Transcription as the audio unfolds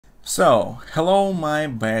So, hello my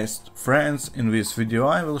best friends, in this video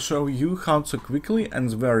I will show you how to quickly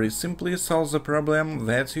and very simply solve the problem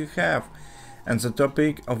that you have. And the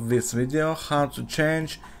topic of this video, how to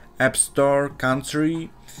change App Store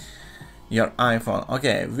country your iPhone.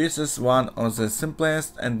 Okay, this is one of the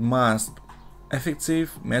simplest and most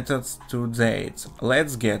effective methods to date.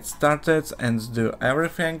 Let's get started and do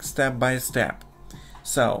everything step by step.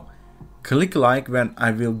 So, click like when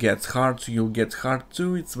I will get heart, you'll get heart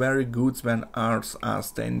too. It's very good when ours are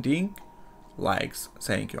standing. Likes,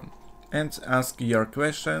 thank you. And ask your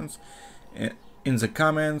questions in the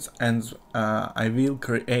comments and I will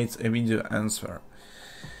create a video answer.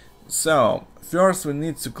 So, first we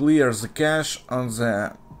need to clear the cache on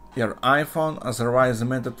your iPhone, otherwise the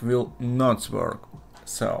method will not work.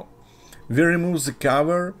 So, we remove the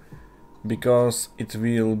cover because it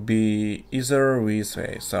will be easier this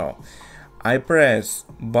way. So, I press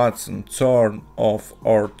button turn off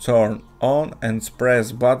or turn on and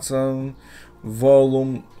press button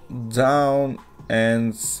volume down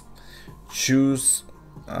and choose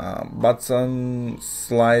button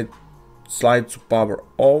slide to power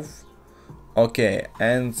off. Okay,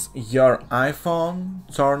 and your iPhone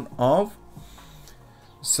turn off.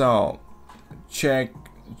 So check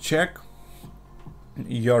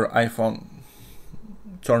your iPhone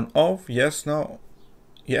turn off. Yes, no,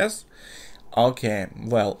 yes. Okay,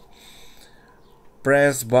 well,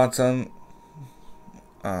 press button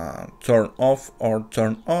turn off or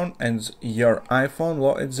turn on and your iPhone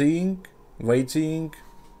waiting.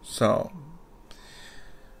 So,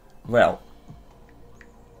 well,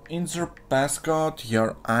 enter passcode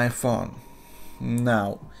your iPhone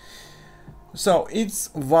now. So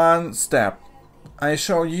it's one step. I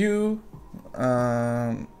show you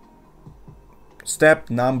step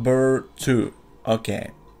number 2.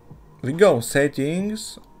 Okay, we go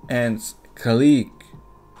settings and click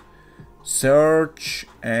search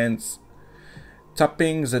and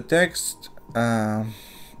tapping the text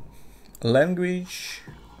language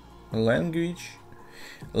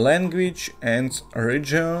and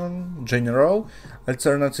region, general,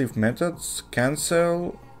 alternative methods,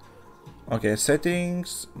 cancel. Okay,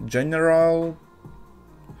 settings, general,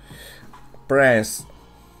 press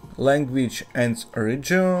language and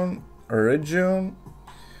region,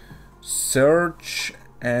 search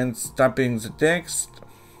and tapping the text,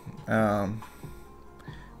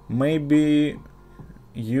 maybe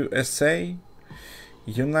USA,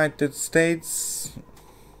 United States,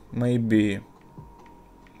 maybe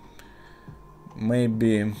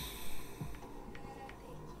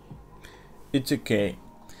it's okay.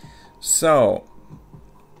 So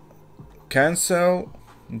cancel,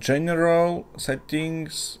 general,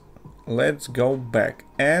 settings, let's go back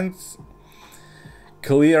and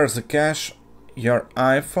clear the cache your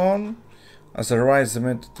iPhone, otherwise the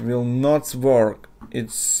method will not work.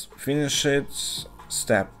 It's finished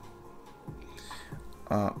step.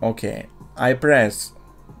 Okay, I press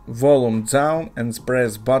volume down and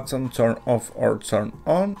press button turn off or turn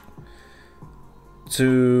on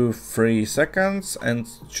 2-3 seconds and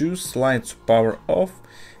choose slide to power off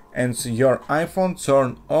and your iPhone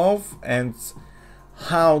turn off. And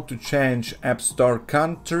how to change App Store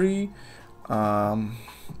country,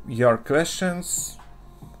 your questions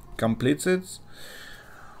completed.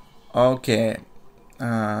 Okay,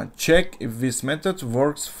 check if this method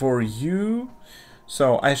works for you.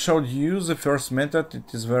 So I showed you the first method,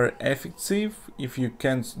 it is very effective. If you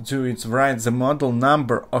can't do it, write the model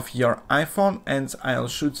number of your iPhone and I'll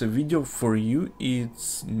shoot a video for you.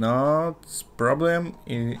 It's not problem,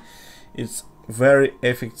 it's very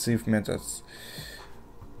effective methods.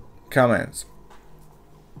 Comments.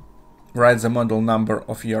 Write the model number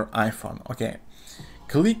of your iPhone. Okay.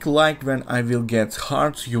 Click like when I will get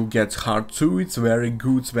heart, you'll get heart too. It's very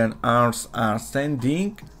good when ours are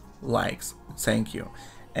standing. Likes, thank you.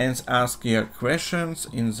 And ask your questions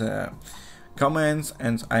in the comments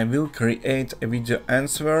and I will create a video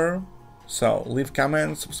answer. So leave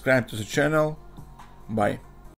comments, subscribe to the channel. Bye.